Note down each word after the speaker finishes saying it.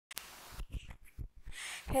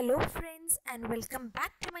Hello friends and welcome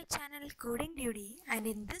back to my channel Coding Duty, and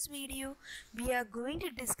in this video we are going to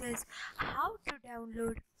discuss how to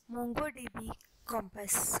download Mongodb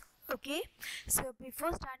Compass. Okay, so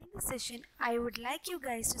before starting the session I would like you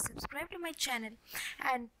guys to subscribe to my channel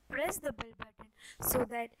and press the bell button so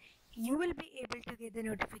that you will be able to get the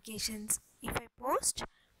notifications if I post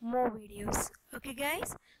more videos. Okay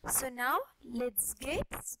guys, so now let's get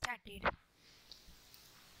started.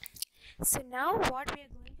 So now what we are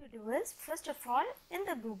going to do is, first of all, in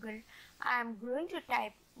the Google I am going to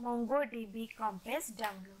type MongoDB Compass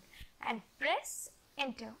download and press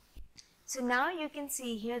enter. So now you can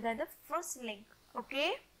see here that the first link,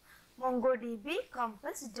 okay, MongoDB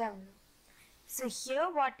Compass download. So here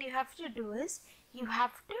what you have to do is, you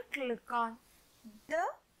have to click on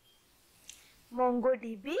the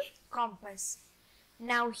MongoDB Compass.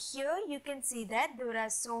 Now here you can see that there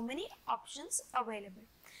are so many options available.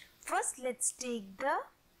 First, let's take the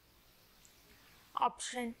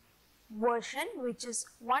option version, which is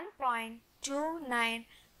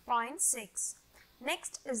 1.29.6.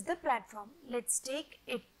 Next is the platform. Let's take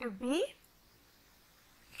it to be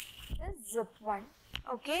the zip one.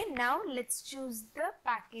 Okay, now let's choose the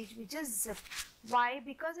package which is zip. Why?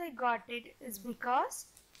 Because I got it is because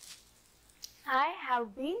I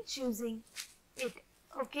have been choosing it.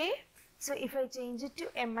 Okay, so if I change it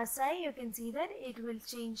to MSI, you can see that it will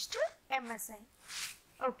change to MSI.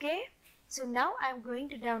 Okay, so now I am going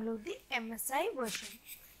to download the MSI version.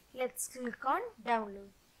 Let's click on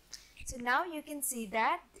download. So now you can see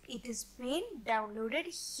that it is been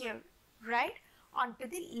downloaded here, right, onto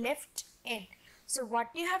the left end. So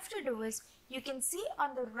what you have to do is, you can see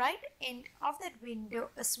on the right end of that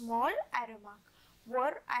window a small arrow mark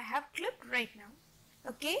where I have clicked right now.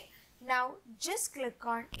 Okay, now just click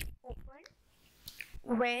on open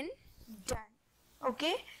when done.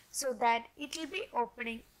 Okay, so that it will be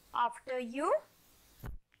opening after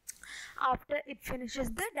it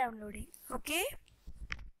finishes the downloading. Okay,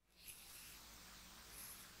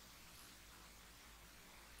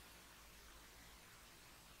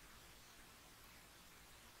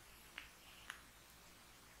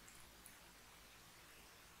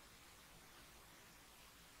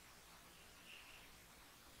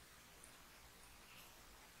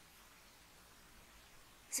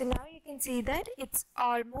 so now you can see that it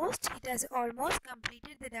has almost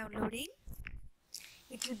completed the downloading.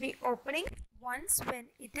 It will be opening once when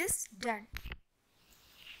it is done.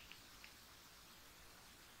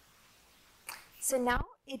 So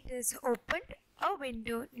now it is opened a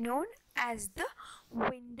window known as the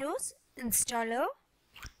Windows installer.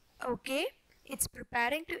 Okay, it's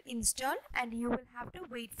preparing to install and you will have to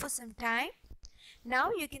wait for some time.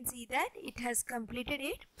 Now you can see that it has completed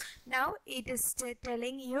it. Now it is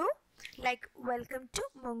telling you like, welcome to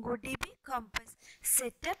MongoDB Compass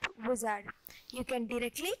Setup Wizard. You can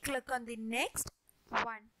directly click on the next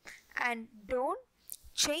one and don't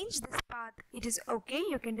change this path. It is okay.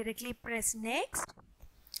 You can directly press next.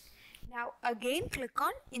 Now again click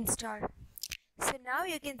on install. So now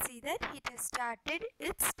you can see that it has started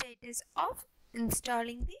its status of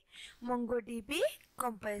installing the MongoDB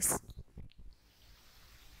Compass.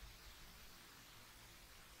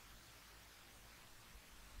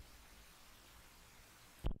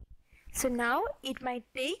 So now it might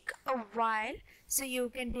take a while, so you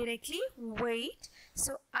can directly wait.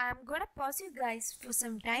 So I'm gonna pause you guys for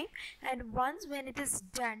some time, and once when it is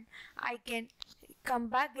done, I can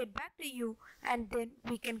get back to you, and then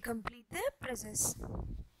we can complete the process.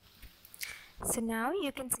 So now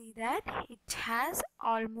you can see that it has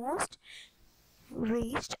almost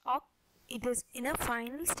reached, or it is in a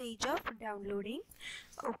final stage of downloading.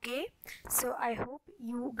 Okay, so I hope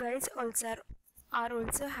you guys also are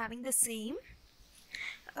also having the same.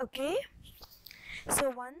 Okay, so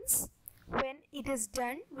once when it is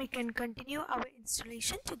done, we can continue our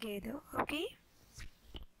installation together. Okay,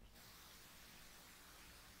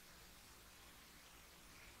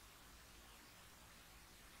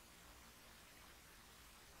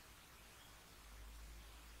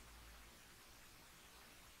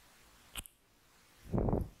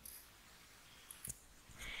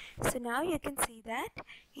 so now you can see that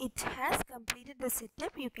it has completed the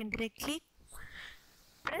setup. You can directly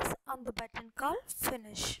press on the button called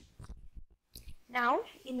finish. Now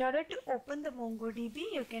in order to open the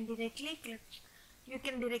MongoDB, you can directly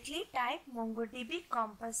type MongoDB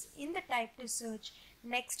Compass in the type to search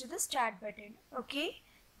next to the start button. Okay,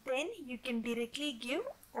 then you can directly give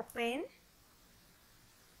open.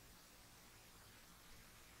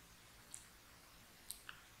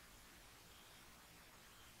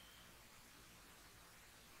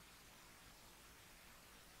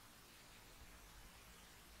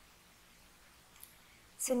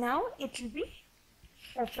 So now it will be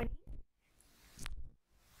opening.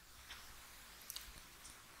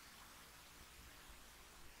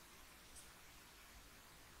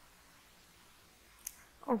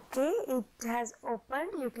 Okay, it has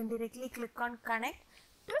opened. You can directly click on connect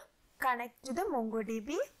to connect to the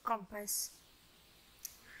Mongodb compass.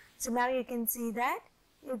 So now you can see that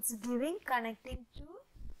it's giving connecting to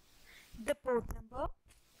the port number.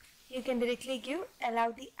 You can directly give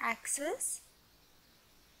allow the access.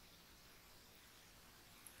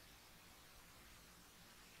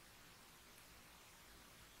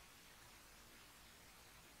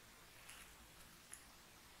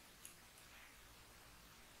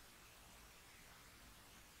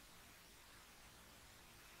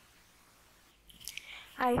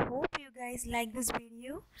 I hope you guys like this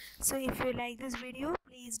video. So if you like this video,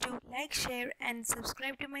 please do like, share and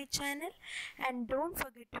subscribe to my channel, and don't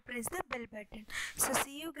forget to press the bell button. So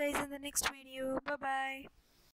see you guys in the next video. Bye bye.